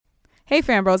Hey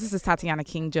fam bros, this is Tatiana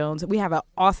King Jones. We have an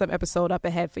awesome episode up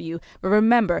ahead for you. But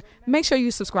remember, make sure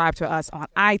you subscribe to us on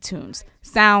iTunes,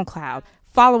 SoundCloud,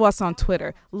 follow us on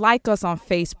Twitter, like us on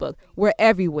Facebook. We're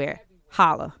everywhere.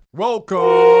 Holla. Welcome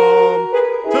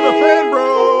to the Fan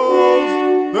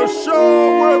Bros, the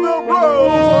show where the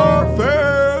bros are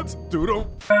fans. Doodle.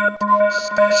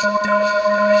 Special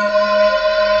delivery.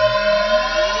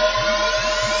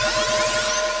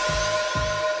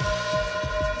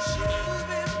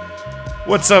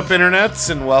 What's up, internets,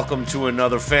 and welcome to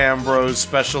another Fan Bros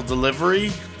special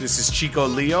delivery. This is Chico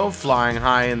Leo flying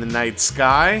high in the night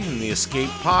sky in the escape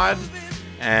pod,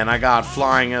 and I got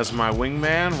flying as my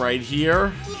wingman right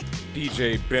here.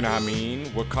 DJ BenHaMeen,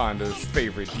 Wakanda's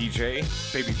favorite DJ,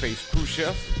 babyface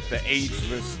Khrushchev, the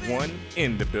ageless one,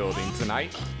 in the building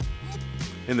tonight.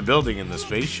 In the building, in the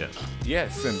spaceship.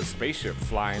 Yes, in the spaceship,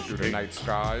 flying through the night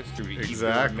skies, through the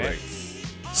exactly. nets.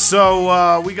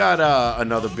 So we got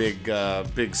another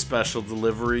big special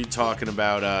delivery talking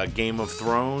about Game of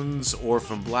Thrones,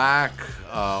 Orphan Black,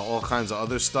 all kinds of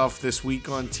other stuff this week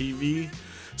on TV.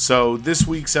 So this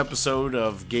week's episode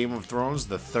of Game of Thrones,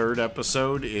 the third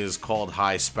episode, is called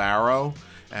High Sparrow,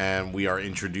 and we are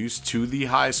introduced to the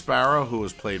High Sparrow, who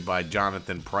was played by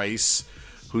Jonathan Pryce,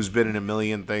 who's been in a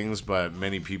million things, but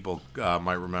many people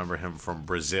might remember him from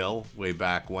Brazil way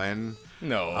back when.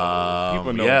 No,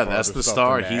 people know. Yeah, him for that's other the stuff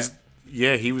star. than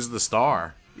that. He was the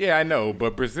star. Yeah, I know,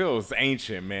 but Brazil's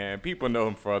ancient, man. People know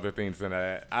him for other things than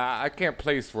that. I can't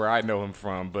place where I know him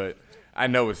from, but I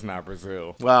know it's not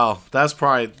Brazil. Well, that's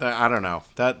probably, I don't know.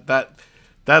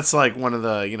 That's like one of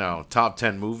the, top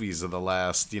 10 movies of the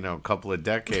last, couple of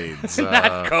decades.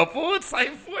 Not couple, it's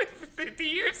like 50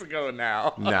 years ago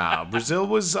now. Nah, Brazil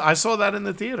was, I saw that in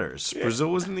the theaters. Yeah. Brazil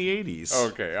was in the 80s.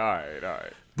 Okay, all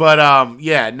right.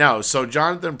 But, so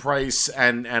Jonathan Pryce,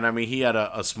 and I mean, he had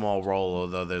a small role,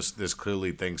 although there's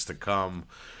clearly things to come.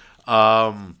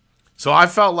 So I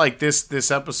felt like this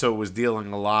episode was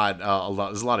dealing a lot.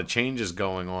 There's a lot of changes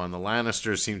going on. The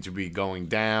Lannisters seem to be going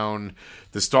down.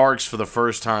 The Starks, for the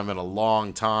first time in a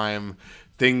long time,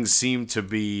 things seem to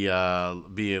be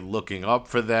looking up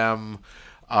for them.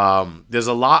 There's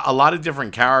a lot of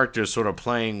different characters sort of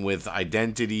playing with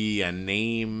identity and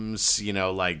names.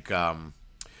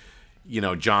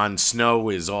 Jon Snow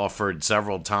is offered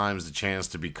several times the chance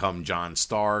to become Jon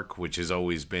Stark, which has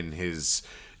always been his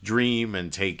dream,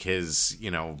 and take his,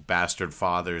 bastard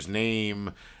father's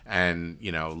name and,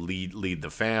 lead the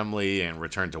family and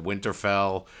return to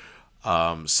Winterfell.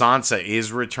 Sansa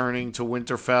is returning to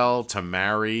Winterfell to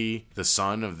marry the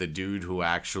son of the dude who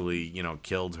actually,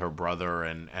 killed her brother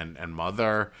and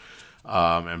mother,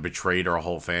 and betrayed her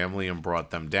whole family and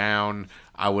brought them down.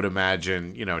 I would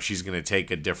imagine, she's going to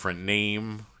take a different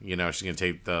name. She's going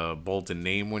to take the Bolton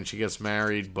name when she gets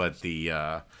married. But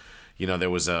there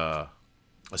was a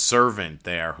servant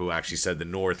there who actually said the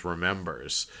North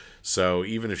remembers. So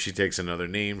even if she takes another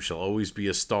name, she'll always be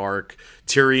a Stark.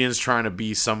 Tyrion's trying to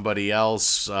be somebody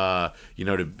else, to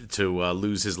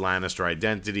lose his Lannister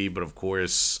identity. But of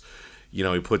course,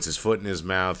 he puts his foot in his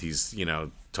mouth. He's,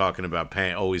 talking about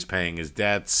always paying his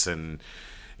debts, and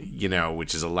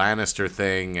which is a Lannister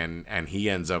thing, and he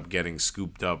ends up getting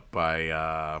scooped up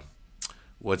by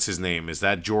what's his name? Is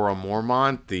that Jorah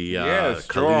Mormont? Yes,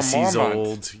 Khaleesi's Jorah Mormont.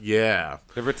 old, yeah.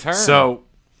 The return. So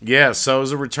it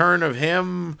was a return of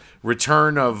him,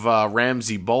 return of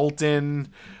Ramsay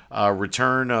Bolton,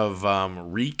 return of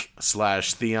Reek /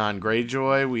 Theon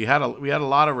Greyjoy. We had a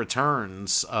lot of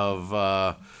returns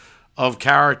of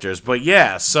characters, but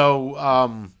yeah.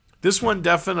 So this one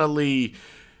definitely.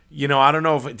 I don't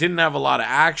know if it didn't have a lot of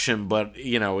action, but,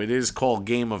 it is called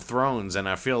Game of Thrones, and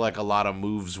I feel like a lot of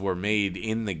moves were made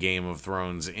in the Game of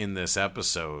Thrones in this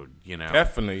episode,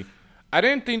 Definitely. I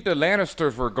didn't think the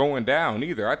Lannisters were going down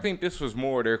either. I think this was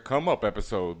more their come-up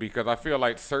episode, because I feel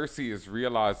like Circe is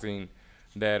realizing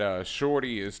that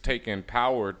Shorty is taking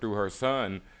power through her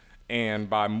son, and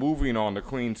by moving on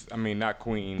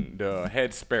the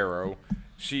head sparrow,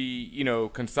 she,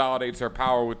 consolidates her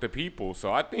power with the people.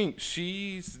 So I think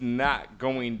she's not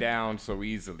going down so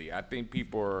easily. I think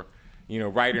people are,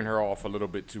 writing her off a little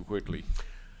bit too quickly.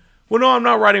 Well, no, I'm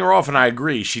not writing her off, and I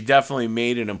agree. She definitely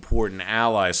made an important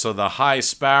ally. So the High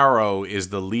Sparrow is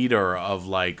the leader of,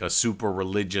 like, a super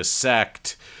religious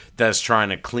sect that's trying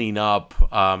to clean up,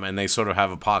 and they sort of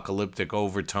have apocalyptic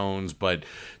overtones, but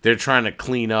they're trying to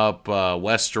clean up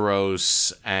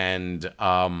Westeros, and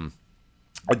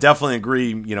I definitely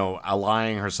agree,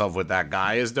 allying herself with that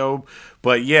guy is dope.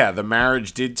 But yeah, the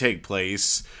marriage did take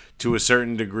place. To a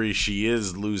certain degree, she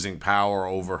is losing power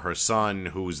over her son,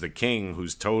 who's the king,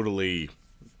 who's totally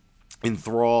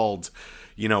enthralled,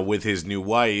 with his new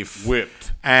wife.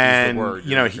 Whipped. And, is the word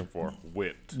you're looking for.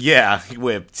 Whipped. Yeah,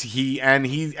 whipped. And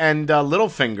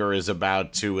Littlefinger is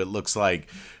about to, it looks like,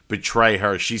 betray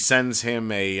her. She sends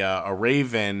him a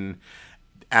raven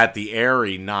at the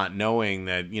Eyrie, not knowing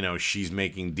that she's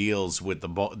making deals with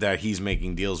he's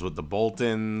making deals with the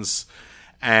Boltons.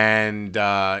 And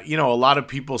a lot of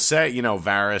people say,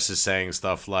 Varys is saying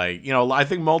stuff like, I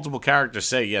think multiple characters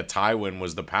say, yeah, Tywin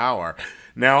was the power.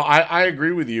 Now, I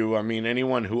agree with you. I mean,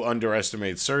 anyone who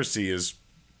underestimates Cersei is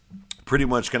pretty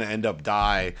much going to end up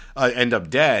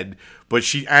dead. But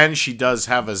she does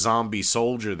have a zombie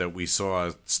soldier that we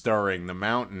saw stirring the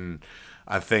mountain.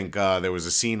 I think there was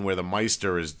a scene where the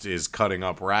Meister is cutting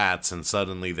up rats, and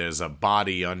suddenly there's a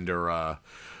body under a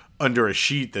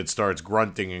sheet that starts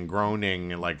grunting and groaning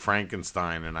like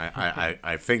Frankenstein, and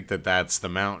I think that's the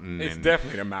mountain. It's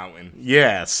definitely the mountain.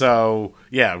 Yeah, so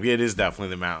yeah, it is definitely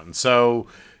the mountain. So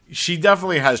she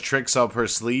definitely has tricks up her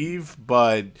sleeve,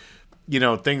 but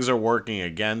things are working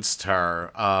against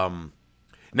her.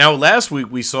 Now, last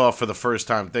week we saw for the first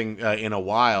time in a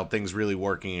while things really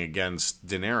working against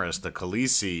Daenerys, the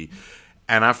Khaleesi,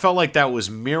 and I felt like that was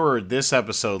mirrored this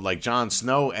episode. Like Jon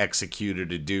Snow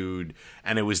executed a dude,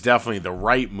 and it was definitely the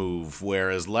right move,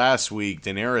 whereas last week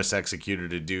Daenerys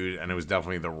executed a dude, and it was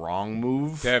definitely the wrong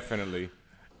move. Definitely.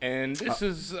 And this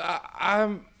is,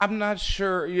 I'm not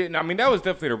sure. Yeah, I mean, that was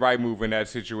definitely the right move in that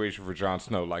situation for Jon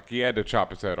Snow. Like, he had to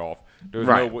chop his head off. There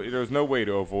was no way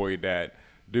to avoid that.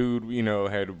 Dude,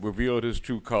 had revealed his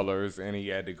true colors, and he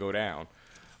had to go down.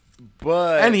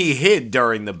 And he hid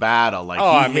during the battle.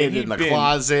 Like, he hid in the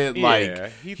closet. Yeah,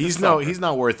 like, he's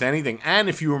not worth anything. And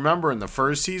if you remember in the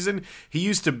first season, he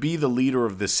used to be the leader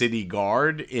of the city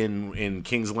guard in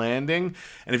King's Landing.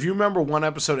 And if you remember, one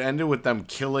episode ended with them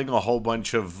killing a whole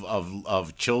bunch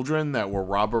of children that were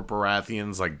Robert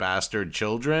Baratheon's, like, bastard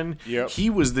children. Yep. He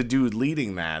was the dude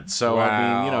leading that. So,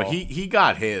 wow. I mean, he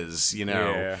got his,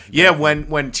 Yeah, when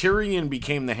Tyrion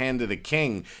became the Hand of the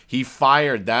King, he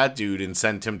fired that dude and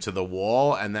sent him to the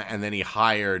wall, and then he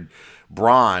hired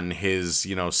Bronn, his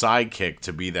sidekick,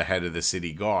 to be the head of the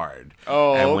city guard.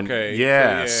 Okay.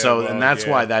 Yeah. And that's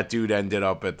why that dude ended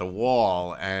up at the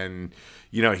wall, and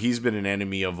he's been an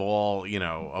enemy of all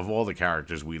the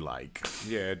characters we like.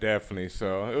 Yeah, definitely.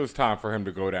 So it was time for him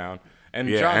to go down, and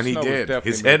he did.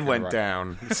 His head went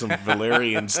down. Some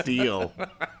Valyrian steel.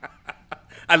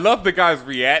 I love the guy's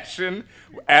reaction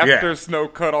after Snow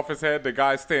cut off his head. The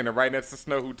guy standing right next to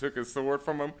Snow who took his sword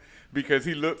from him, because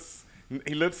he looks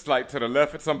like to the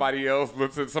left at somebody else,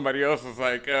 looks at somebody else, is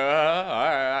like, all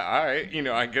right,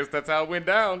 I guess that's how it went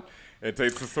down. It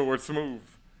takes the sword smooth.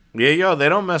 Yeah, they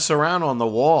don't mess around on the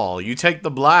wall. You take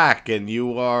the black, and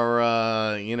you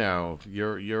are,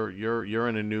 you're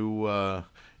in a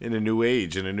new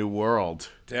age, in a new world.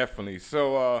 Definitely.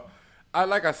 So,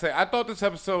 like I say, I thought this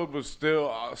episode was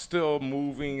still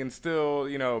moving and still,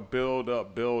 build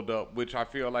up, which I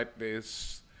feel like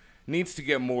this needs to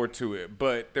get more to it.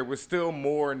 But there was still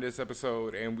more in this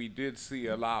episode, and we did see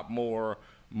a lot more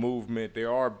movement.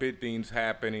 There are big things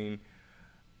happening.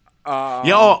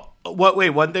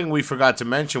 One thing we forgot to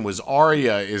mention was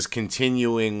Arya is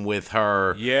continuing with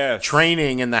her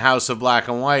training in the House of Black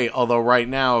and White, although right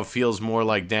now it feels more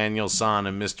like Daniel-san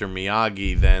and Mr.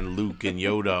 Miyagi than Luke and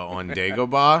Yoda on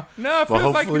Dagobah. No, it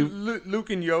feels like Luke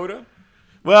and Yoda.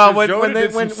 Well,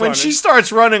 when she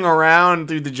starts running around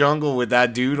through the jungle with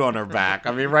that dude on her back,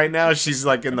 I mean, right now she's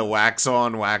like in the wax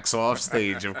on, wax off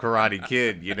stage of Karate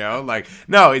Kid, Like,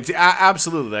 no, it's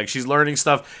absolutely, like, she's learning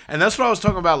stuff. And that's what I was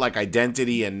talking about, like,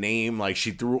 identity and name. Like, she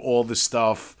threw all the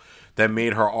stuff that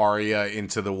made her Arya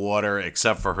into the water,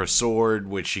 except for her sword,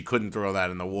 which she couldn't throw that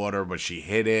in the water, but she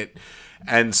hid it.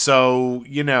 And so,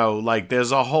 like,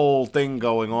 there's a whole thing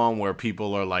going on where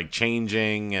people are, like,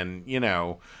 changing and,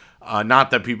 not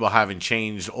that people haven't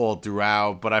changed all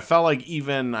throughout, but I felt like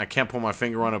I can't put my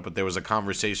finger on it, but there was a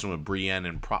conversation with Brienne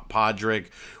and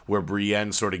Podrick where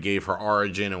Brienne sort of gave her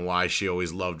origin and why she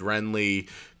always loved Renly,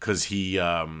 because he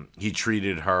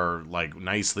treated her, like,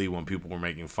 nicely when people were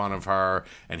making fun of her,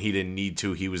 and he didn't need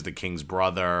to. He was the king's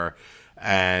brother.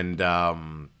 And, I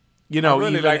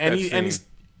really like that scene.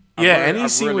 Any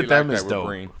scene with them is dope.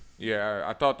 Breen. Yeah,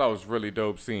 I thought that was really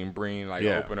dope seeing Breen,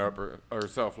 open up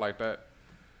herself like that.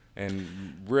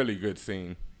 And really good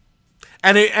scene.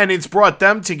 And it's brought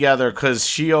them together because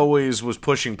she always was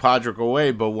pushing Podrick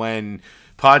away, but when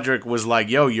Podrick was like,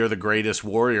 yo, you're the greatest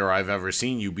warrior I've ever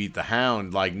seen, you beat the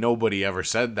Hound, like, nobody ever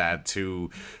said that to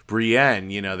Brienne.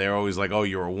 They're always like, oh,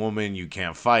 you're a woman, you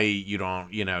can't fight, you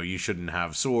don't, you shouldn't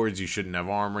have swords, you shouldn't have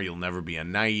armor, you'll never be a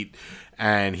knight.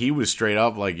 And he was straight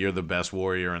up like, you're the best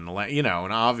warrior in the land,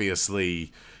 and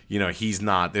obviously,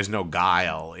 there's no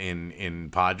guile in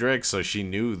Podrick, so she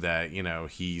knew that,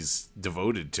 he's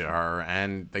devoted to her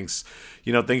and thinks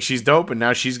she's dope, and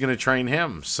now she's going to train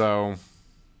him. So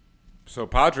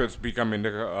Podrick's becoming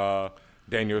the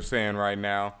Daniel saying right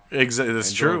now. Exactly,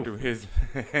 that's true.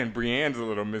 And Brienne's a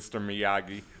little Mr.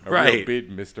 Miyagi, right? Real big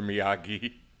Mr.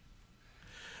 Miyagi.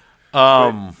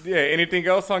 Anything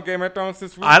else on Game of Thrones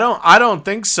this week? I don't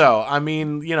think so. I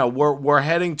mean, we're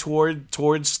heading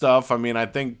towards stuff. I mean, I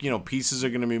think, pieces are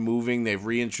going to be moving. They've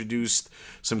reintroduced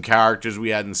some characters we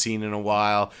hadn't seen in a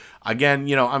while.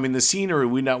 Again, I mean, the scenery,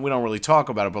 we don't really talk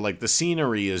about it, but like the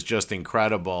scenery is just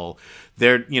incredible.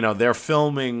 They're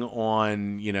filming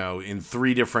on, in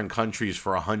 3 different countries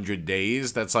for 100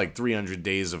 days. That's like 300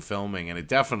 days of filming, and it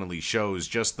definitely shows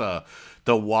just the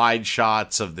wide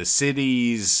shots of the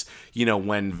cities,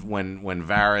 when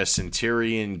Varys and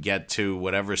Tyrion get to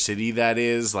whatever city that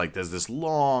is, like there's this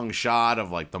long shot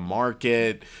of like the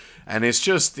market, and it's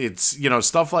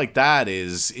stuff like that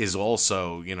is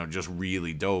also, just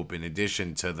really dope, in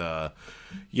addition to the,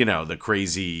 the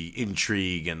crazy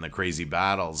intrigue and the crazy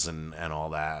battles and all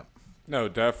that. No,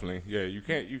 definitely. Yeah, you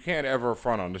can't ever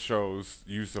front on the show's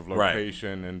use of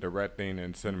location and directing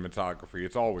and cinematography.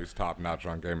 It's always top notch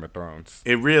on Game of Thrones.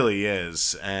 It really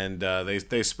is, and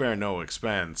they spare no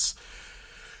expense.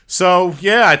 So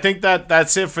yeah, I think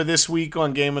that's it for this week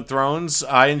on Game of Thrones.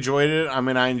 I enjoyed it. I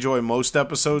mean, I enjoy most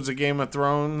episodes of Game of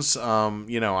Thrones.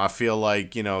 I feel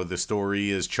like the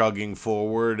story is chugging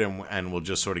forward and will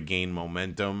just sort of gain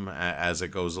momentum as it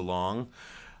goes along.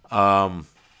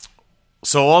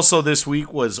 So also this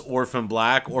week was Orphan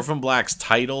Black. Orphan Black's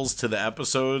titles to the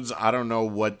episodes, I don't know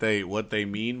what they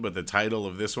mean, but the title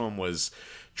of this one was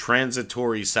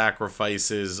Transitory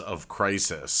Sacrifices of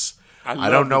Crisis. I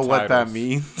don't know what that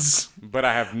means. But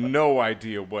I have no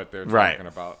idea what they're talking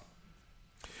about.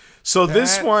 So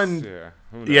this one... Say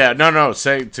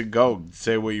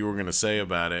what you were going to say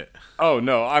about it. Oh,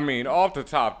 no. I mean, off the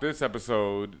top, this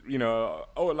episode,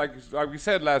 like we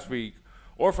said last week,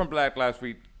 Orphan Black last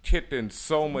week, kicked in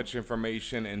so much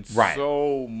information and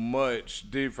so much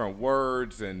different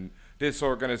words and this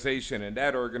organization and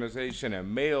that organization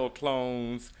and male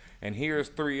clones, and here's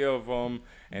 3 of them,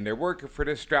 and they're working for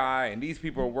this guy, and these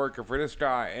people are working for this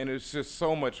guy, and it's just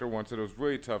so much at once. It was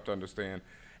really tough to understand.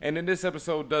 And then this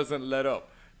episode doesn't let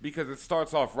up, because it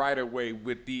starts off right away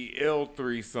with the ill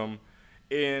threesome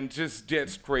and just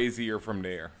gets crazier from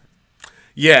there.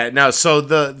 Yeah, now, so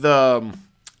the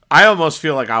I almost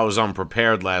feel like I was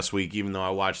unprepared last week, even though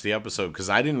I watched the episode, because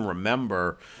I didn't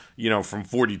remember, from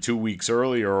 42 weeks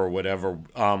earlier or whatever,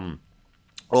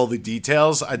 all the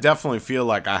details. I definitely feel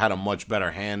like I had a much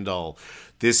better handle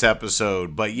this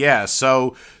episode. But yeah,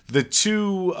 so the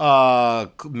 2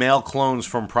 male clones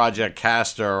from Project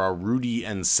Castor are Rudy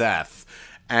and Seth.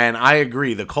 And I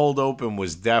agree, the cold open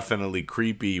was definitely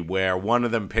creepy, where one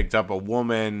of them picked up a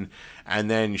woman, and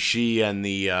then she and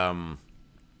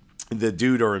the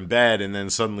dude are in bed, and then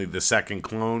suddenly the second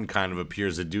clone kind of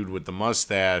appears, a dude with the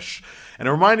mustache. And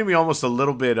it reminded me almost a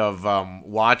little bit of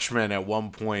Watchmen at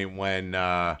one point when,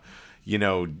 John,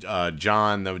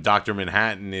 the Dr.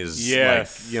 Manhattan, is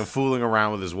fooling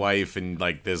around with his wife, and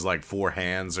like there's like 4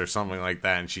 hands or something like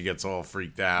that, and she gets all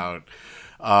freaked out.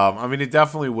 I mean, it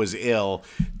definitely was ill.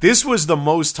 This was the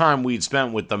most time we'd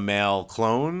spent with the male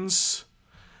clones.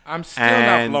 I'm still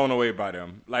not blown away by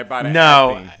them, like by the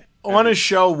acting. On a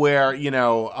show where, the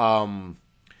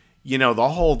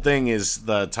whole thing is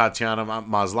the Tatiana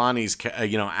Maslany's,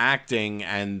 acting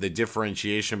and the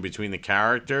differentiation between the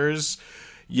characters,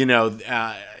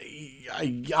 I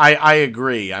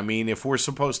agree. I mean, if we're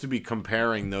supposed to be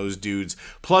comparing those dudes,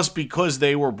 plus because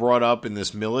they were brought up in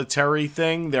this military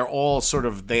thing, they're all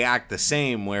they act the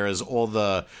same, whereas all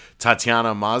the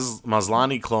Tatiana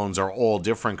Maslany clones are all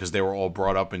different because they were all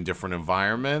brought up in different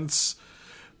environments.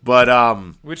 But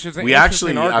which is an we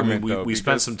actually, argument, we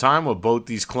spent some time with both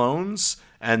these clones,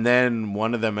 and then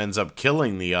one of them ends up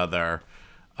killing the other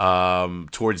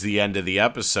towards the end of the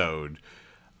episode.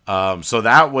 So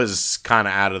that was kind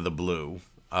of out of the blue.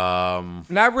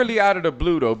 Not really out of the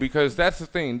blue, though, because that's the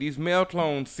thing. These male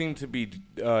clones seem to be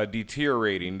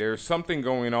deteriorating. There's something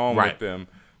going on with them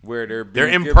where they're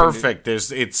imperfect.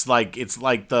 It's like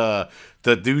the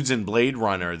dudes in Blade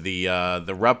Runner, the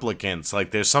replicants.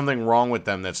 Like there's something wrong with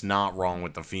them that's not wrong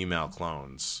with the female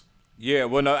clones. Yeah,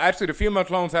 well, no, actually, the female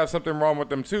clones have something wrong with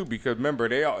them too, because remember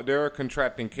they're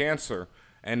contracting cancer,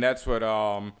 and that's what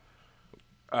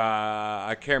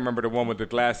I can't remember the one with the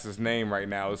glasses name right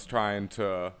now is trying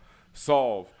to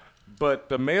solve. But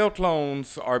the male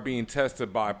clones are being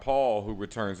tested by Paul, who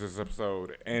returns this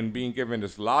episode, and being given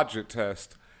this logic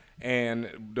test.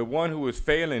 and the one who was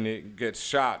failing it gets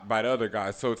shot by the other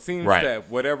guy. So it seems Right. that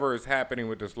whatever is happening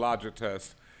with this logic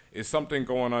test is something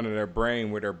going on in their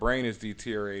brain where their brain is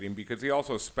deteriorating, because he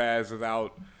also spazzes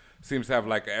out, seems to have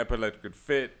like an epileptic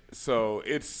fit. So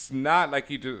it's not like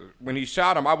when he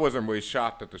shot him, I wasn't really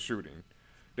shocked at the shooting.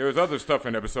 There was other stuff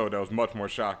in the episode that was much more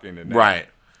shocking than that. Right.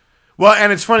 Well,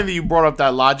 and it's funny that you brought up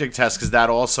that logic test, because that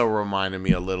also reminded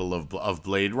me a little of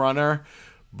Blade Runner.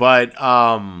 But,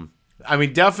 I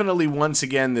mean, definitely, once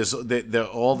again,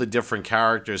 all the different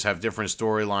characters have different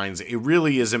storylines. It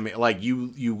really isn't, like,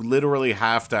 you literally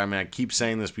have to, I mean, I keep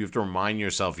saying this, but you have to remind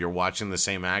yourself you're watching the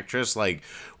same actress. Like,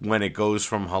 when it goes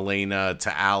from Helena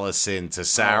to Allison to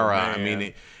Sarah, I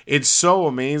mean, it's so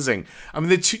amazing. I mean,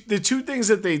 the two things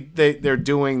that they're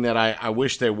doing that I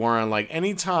wish they weren't, like,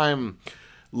 anytime,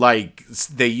 like,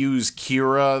 they use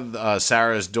Kira,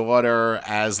 Sarah's daughter,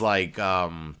 as, like,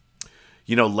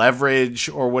 leverage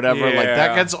or whatever. Yeah. Like,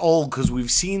 that gets old, because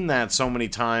we've seen that so many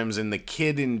times, and the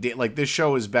kid like, this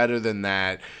show is better than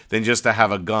that, than just to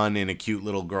have a gun in a cute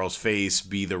little girl's face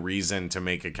be the reason to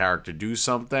make a character do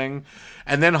something.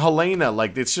 And then Helena,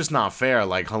 like, it's just not fair.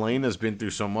 Like, Helena's been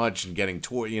through so much and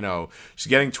she's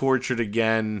getting tortured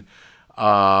again.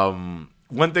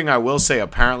 One thing I will say,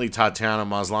 apparently Tatiana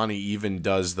Maslany even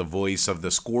does the voice of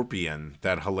the scorpion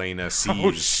that Helena sees.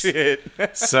 Oh, shit.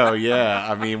 So,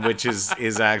 yeah, I mean, which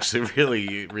is actually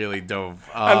really, really dope.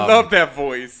 I love that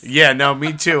voice. Yeah, no,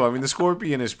 me too. I mean, the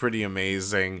scorpion is pretty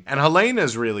amazing. And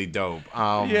Helena's really dope.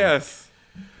 Yes.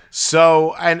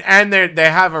 So, and they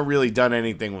haven't really done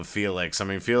anything with Felix. I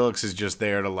mean, Felix is just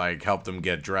there to, like, help them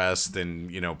get dressed and,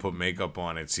 put makeup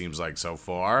on, it seems like, so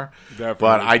far. Definitely.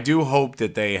 But I do hope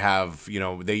that they have,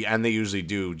 they usually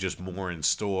do, just more in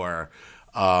store.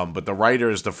 But the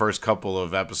writers, the first couple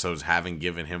of episodes, haven't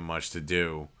given him much to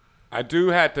do. I do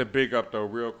have to big up, though,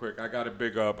 real quick. I got to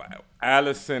big up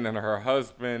Allison and her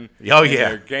husband. Oh, and yeah.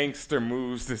 their gangster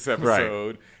moves this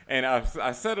episode. Right. And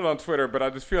I said it on Twitter, but I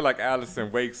just feel like Allison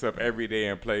wakes up every day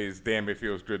and plays Damn It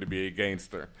Feels Good to Be a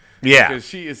Gangster. Yeah. Because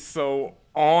she is so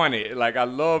on it. Like, I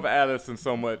love Allison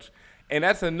so much. And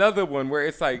that's another one where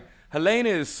it's like, Helena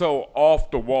is so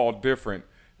off the wall different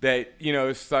that,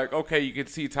 it's like, okay, you can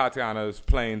see Tatiana is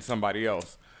playing somebody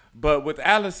else. But with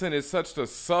Allison, it's such the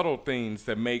subtle things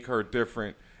that make her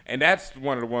different. And that's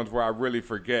one of the ones where I really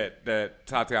forget that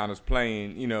Tatiana's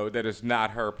playing, that it's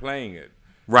not her playing it.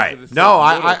 Right. No,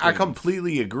 I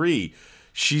completely agree.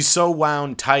 She's so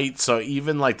wound tight, so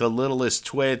even like the littlest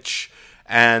twitch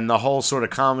and the whole sort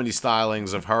of comedy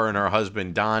stylings of her and her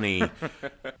husband, Donnie.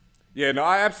 Yeah, no,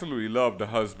 I absolutely love the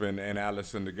husband and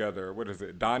Allison together. What is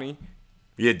it, Donnie?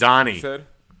 Yeah, Donnie. You said?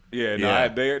 Yeah, no,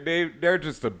 they're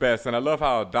just the best. And I love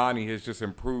how Donnie has just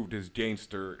improved his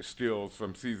gangster skills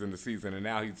from season to season, and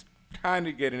now he's kind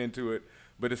of getting into it,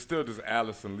 but it's still just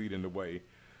Allison leading the way.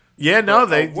 Yeah, no,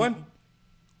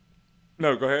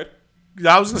 No, go ahead.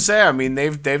 I was gonna say, I mean,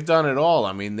 they've done it all.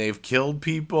 I mean, they've killed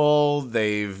people,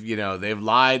 they've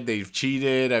lied, they've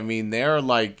cheated. I mean, they're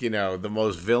like, the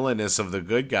most villainous of the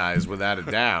good guys, without a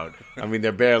doubt. I mean,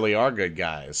 there barely are good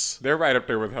guys. They're right up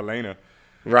there with Helena.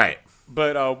 Right.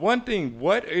 But one thing,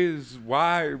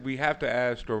 why we have to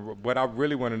ask, or what I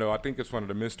really want to know, I think it's one of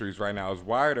the mysteries right now, is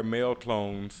why are the male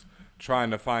clones trying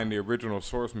to find the original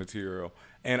source material?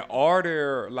 And are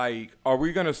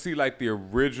we going to see like the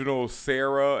original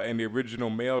Sarah and the original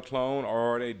male clone,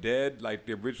 or are they dead, like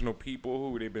the original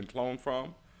people who they've been cloned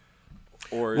from?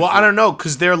 I don't know,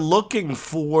 because they're looking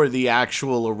for the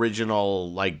actual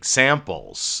original, like,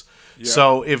 samples. Yeah.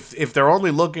 So if they're only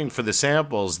looking for the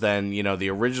samples, then, the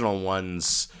original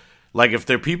ones, like, if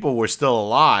their people were still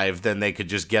alive, then they could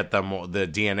just get the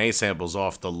DNA samples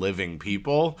off the living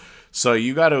people. So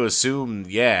you got to assume,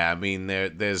 I mean,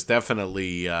 there's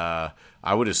definitely, I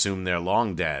would assume they're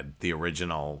long dead, the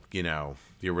original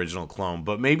clone,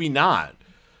 but maybe not.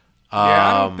 Yeah,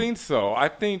 I don't think so. I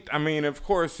mean, of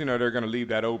course, they're going to leave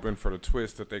that open for the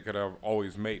twist that they could have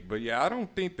always made. But yeah, I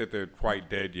don't think that they're quite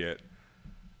dead yet.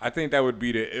 I think that would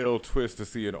be the ill twist to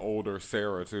see an older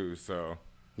Sarah too. So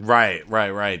right.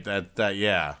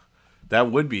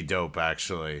 That would be dope,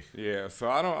 actually. Yeah, so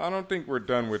I don't think we're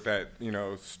done with that,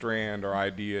 strand or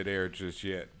idea there just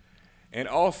yet. And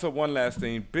also, one last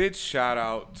thing, big shout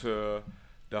out to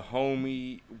the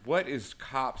homie. What is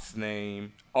Cop's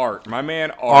name? Art, my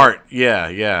man. Art.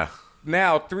 Yeah.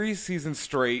 Now 3 seasons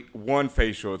straight, one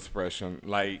facial expression.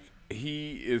 Like,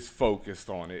 he is focused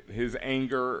on it. His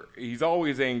anger, he's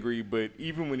always angry, but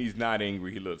even when he's not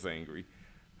angry, he looks angry.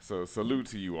 So salute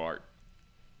to you, Art.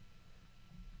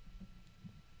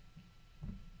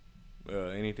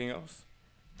 Anything else?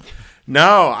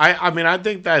 No, I mean, I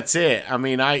think that's it. I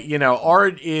mean,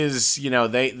 Art is,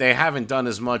 they haven't done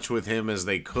as much with him as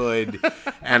they could.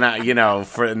 And,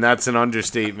 and that's an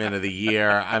understatement of the year.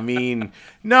 I mean,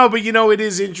 no, but, it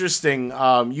is interesting.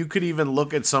 You could even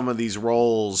look at some of these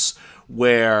roles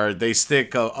where they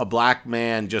stick a black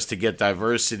man just to get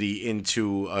diversity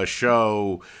into a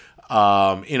show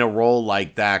in a role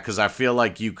like that, because I feel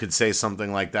like you could say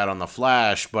something like that on The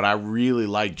Flash, but I really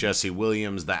like Jesse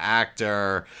Williams, the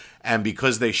actor. And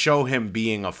because they show him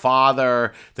being a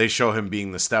father, they show him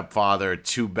being the stepfather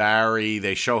to Barry,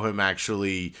 they show him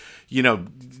actually,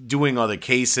 doing other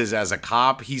cases as a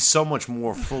cop, he's so much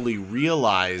more fully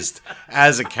realized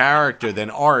as a character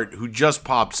than Art, who just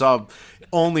pops up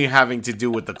only having to do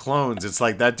with the clones. It's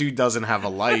like that dude doesn't have a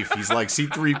life. He's like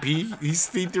C3P. He's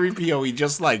C3PO. He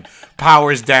just like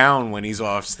powers down when he's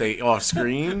off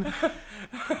screen.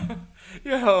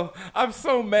 Yo, I'm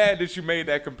so mad that you made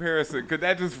that comparison, because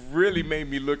that just really made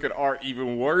me look at Art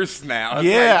even worse now. It's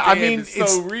yeah, like, I mean,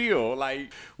 it's so real.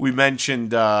 Like, we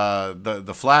mentioned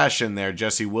the Flash in there,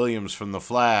 Jesse Williams from the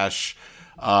Flash.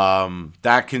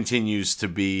 That continues to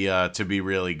be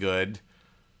really good.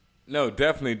 No,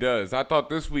 definitely does. I thought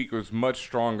this week was much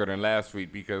stronger than last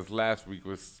week, because last week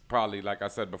was probably, like I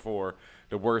said before,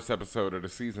 the worst episode of the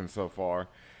season so far.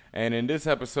 And in this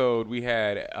episode, we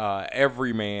had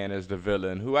Everyman as the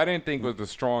villain, who I didn't think was the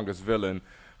strongest villain,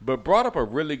 but brought up a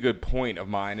really good point of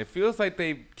mine. It feels like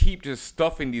they keep just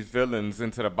stuffing these villains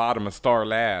into the bottom of Star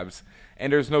Labs,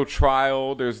 and there's no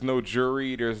trial, there's no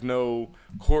jury, there's no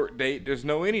court date, there's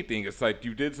no anything. It's like,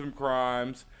 you did some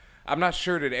crimes. I'm not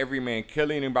sure that Everyman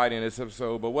killed anybody in this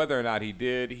episode, but whether or not he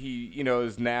did, he,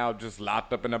 is now just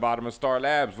locked up in the bottom of Star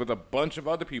Labs with a bunch of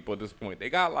other people at this point. They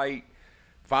got like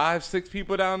 5-6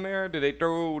 people down there. Did they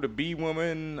throw the bee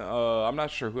woman? I'm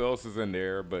not sure who else is in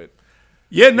there, but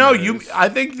yeah, no, I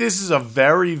think this is a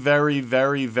very, very,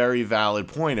 very, very valid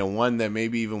point, and one that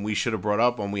maybe even we should have brought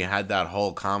up when we had that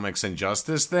whole comics and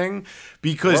justice thing,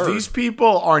 because these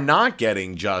people are not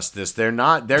getting justice. They're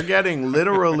getting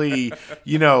literally,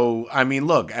 I mean,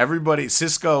 look,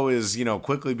 Cisco is,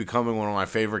 quickly becoming one of my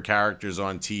favorite characters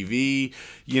on TV.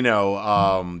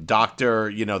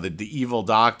 Doctor, the evil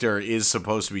doctor is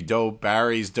supposed to be dope.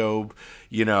 Barry's dope.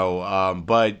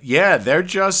 But yeah, they're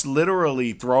just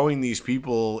literally throwing these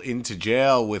people into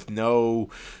jail with no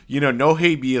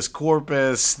habeas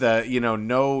corpus, that,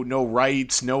 no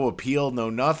rights, no appeal, no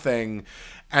nothing.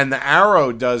 And the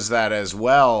Arrow does that as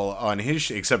well on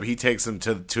his, except he takes them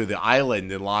to the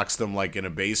island and locks them like in a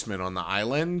basement on the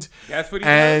island. That's what he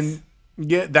does.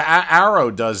 Yeah, the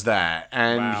Arrow does that,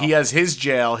 and wow. He has his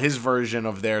jail. His version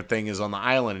of their thing is on the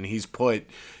island, and he's put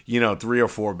 3 or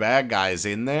 4 bad guys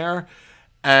in there.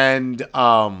 And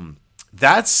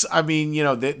that's, I mean,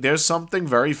 there's something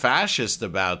very fascist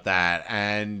about that,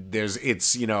 and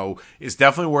it's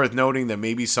definitely worth noting that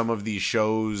maybe some of these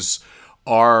shows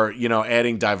are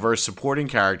adding diverse supporting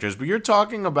characters, but you're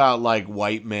talking about like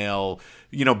white male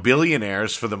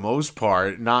billionaires for the most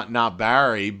part, not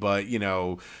Barry, but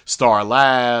Star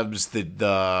Labs,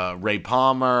 the Ray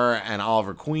Palmer and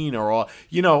Oliver Queen are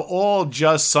all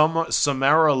just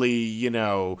summarily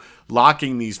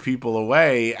locking these people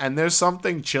away, and there's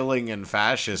something chilling and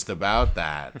fascist about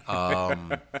that.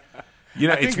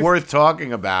 It's worth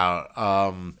talking about.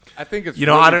 I think it's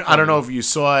really I don't know if you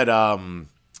saw it.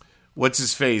 What's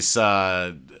his face?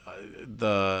 The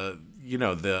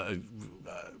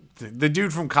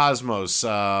dude from Cosmos,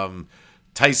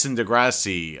 Tyson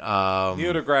DeGrassi.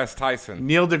 Neil deGrasse Tyson.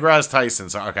 Neil deGrasse Tyson.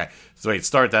 So, okay. So wait,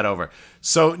 start that over.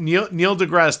 So Neil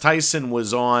deGrasse Tyson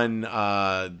was on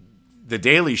The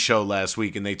Daily Show last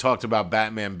week, and they talked about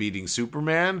Batman beating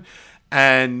Superman.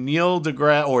 And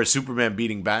Superman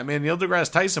beating Batman. Neil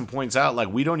deGrasse Tyson points out, like,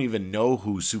 we don't even know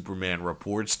who Superman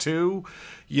reports to.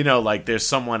 Like, there's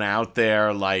someone out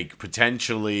there, like,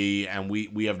 potentially, and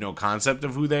we have no concept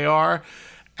of who they are.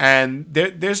 And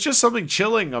there's just something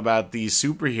chilling about these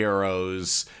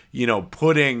superheroes,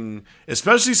 putting,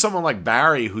 especially someone like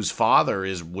Barry, whose father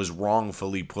was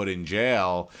wrongfully put in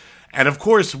jail. And of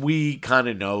course, we kind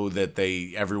of know that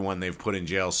everyone they've put in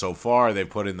jail so far, they've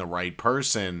put in the right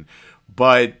person.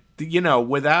 But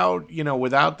without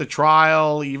the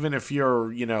trial, even if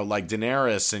you're like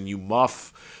Daenerys and you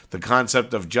muff the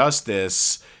concept of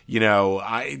justice,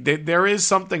 there is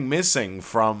something missing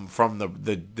from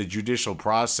the judicial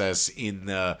process in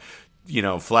the.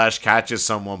 Flash catches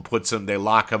someone, they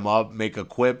lock him up, make a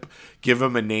quip, give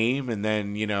him a name, and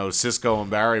then Cisco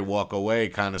and Barry walk away,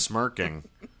 kind of smirking.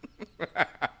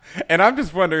 And I'm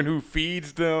just wondering who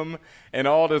feeds them and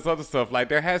all this other stuff. Like,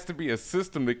 there has to be a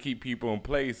system to keep people in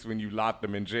place when you lock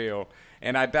them in jail.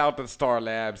 And I doubt that Star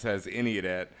Labs has any of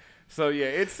that. So yeah,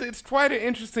 it's quite an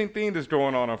interesting thing that's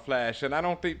going on Flash, and I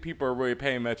don't think people are really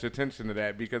paying much attention to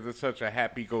that because it's such a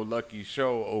happy-go-lucky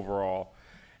show overall.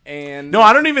 And no,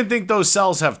 I don't even think those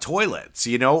cells have toilets,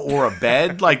 or a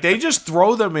bed. Like they just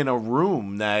throw them in a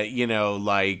room that who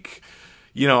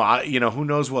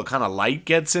knows what kind of light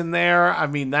gets in there. I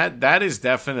mean that is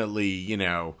definitely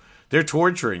they're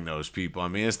torturing those people. I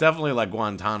mean it's definitely like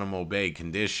Guantanamo Bay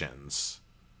conditions.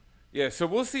 Yeah, so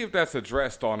we'll see if that's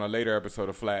addressed on a later episode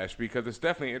of Flash because it's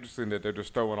definitely interesting that they're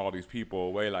just throwing all these people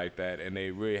away like that and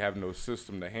they really have no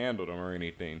system to handle them or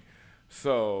anything.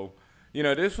 So,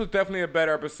 this was definitely a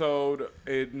better episode.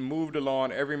 It moved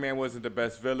along. Every man wasn't the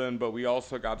best villain, but we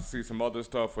also got to see some other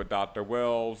stuff with Dr.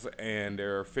 Wells, and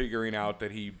they're figuring out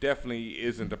that he definitely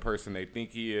isn't the person they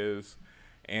think he is.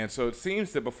 And so it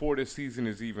seems that before this season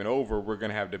is even over, we're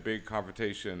going to have the big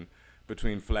confrontation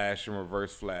between Flash and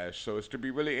Reverse Flash. So it's to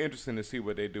be really interesting to see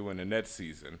what they do in the next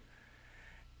season.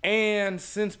 And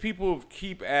since people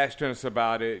keep asking us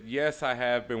about it, yes, I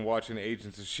have been watching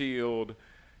Agents of S.H.I.E.L.D.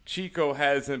 Chico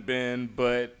hasn't been,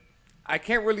 but I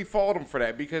can't really fault him for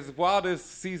that because while this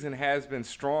season has been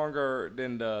stronger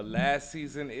than the last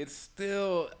season, it's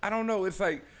still, I don't know, it's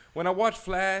like when I watch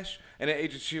Flash and then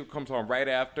Agents of S.H.I.E.L.D. comes on right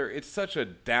after, it's such a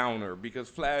downer because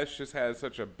Flash just has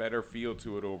such a better feel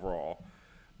to it overall.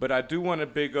 But I do want to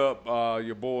big up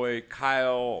your boy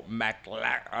Kyle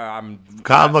MacLachlan.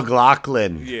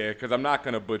 Yeah, because I'm not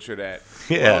going to butcher that.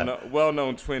 Yeah.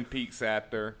 Well-known Twin Peaks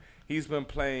actor. He's been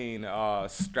playing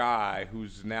Sky,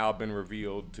 who's now been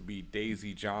revealed to be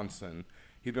Daisy Johnson.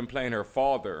 He's been playing her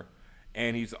father.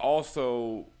 And he's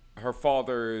also, her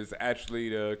father is actually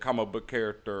the comic book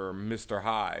character Mr.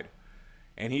 Hyde.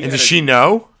 And does she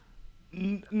know?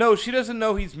 No, she doesn't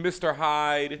know he's Mr.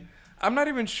 Hyde. I'm not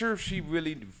even sure if she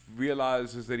really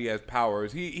realizes that he has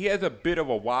powers. He has a bit of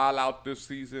a while out this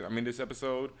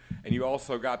episode. And you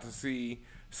also got to see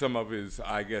some of his,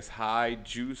 I guess, Hyde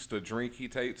juice, the drink he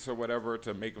takes or whatever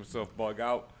to make himself bug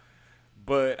out.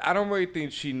 But I don't really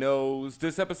think she knows.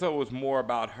 This episode was more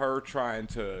about her trying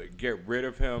to get rid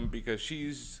of him because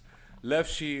she's left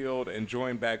S.H.I.E.L.D. and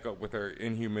joined back up with her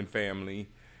Inhuman family.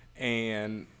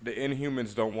 And the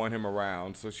Inhumans don't want him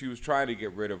around. So she was trying to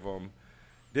get rid of him.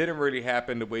 Didn't really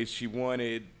happen the way she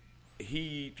wanted.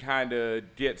 He kind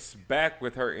of gets back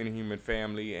with her Inhuman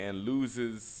family and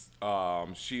loses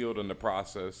S.H.I.E.L.D. in the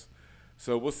process.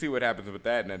 So we'll see what happens with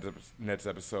that next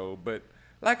episode. But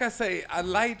like I say, I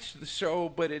liked the show,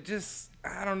 but it just,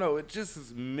 I don't know, it just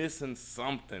is missing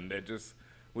something that just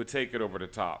would take it over the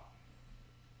top.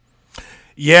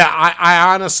 Yeah,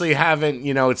 I honestly haven't,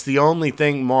 it's the only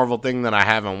Marvel thing that I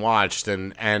haven't watched.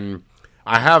 And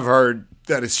I have heard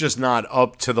that it's just not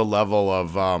up to the level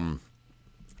of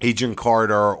Agent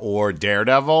Carter or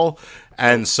Daredevil.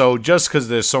 And so just because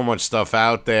there's so much stuff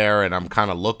out there and I'm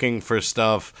kind of looking for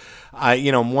stuff,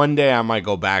 one day I might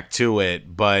go back to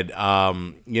it. But, they are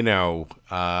going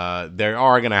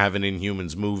to have an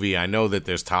Inhumans movie. I know that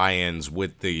there's tie-ins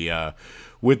with the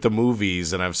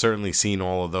movies, and I've certainly seen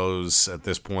all of those at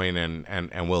this point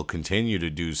and will continue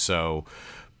to do so.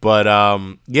 But,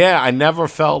 I never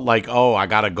felt like, I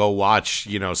got to go watch,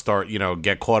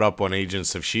 get caught up on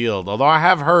Agents of S.H.I.E.L.D. Although I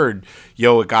have heard,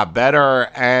 it got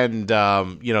better and,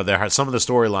 some of the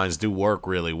storylines do work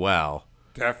really well.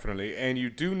 Definitely. And you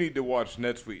do need to watch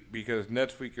next week because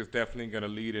next week is definitely going to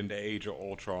lead into Age of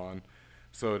Ultron.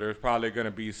 So there's probably going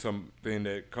to be something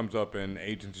that comes up in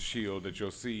Agents of S.H.I.E.L.D. that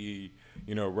you'll see,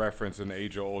 reference in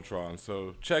Age of Ultron.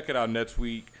 So check it out next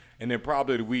week. And then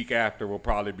probably the week after will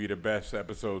probably be the best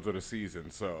episodes of the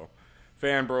season. So,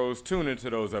 Fan Bros, tune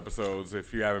into those episodes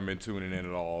if you haven't been tuning in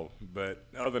at all. But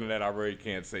other than that, I really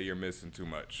can't say you're missing too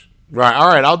much. Right. All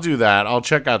right. I'll do that. I'll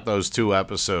check out those 2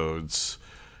 episodes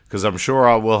because I'm sure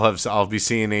I'll be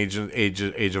seeing Age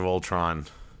of Ultron.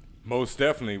 Most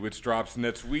definitely, which drops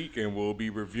next week, and we'll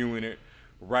be reviewing it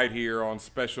right here on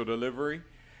Special Delivery.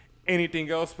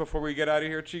 Anything else before we get out of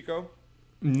here, Chico?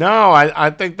 No, I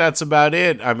think that's about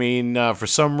it. I mean, for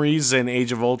some reason,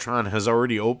 Age of Ultron has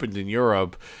already opened in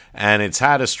Europe, and it's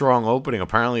had a strong opening.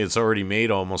 Apparently, it's already made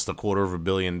almost $250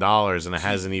 million, and it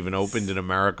hasn't even opened in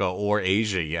America or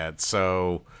Asia yet.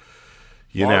 So,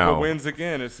 Marvel wins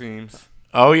again, it seems.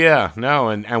 Oh, yeah. No,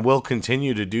 and will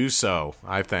continue to do so,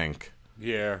 I think.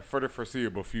 Yeah, for the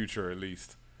foreseeable future, at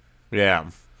least.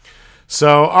 Yeah.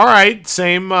 So, all right,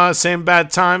 same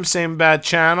bad time, same bad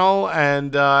channel,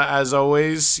 and as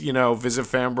always, visit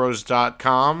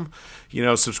fanbros.com,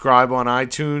 subscribe on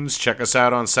iTunes, check us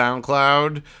out on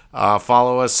SoundCloud,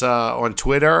 follow us on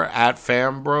Twitter at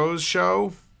Fanbros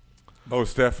Show.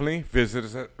 Most definitely,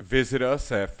 visit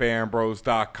us at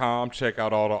fanbros.com, check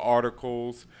out all the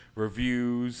articles,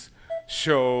 reviews,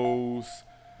 shows,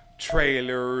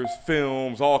 trailers,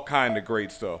 films, all kind of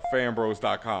great stuff.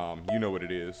 Fanbros.com. You know what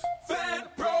it is.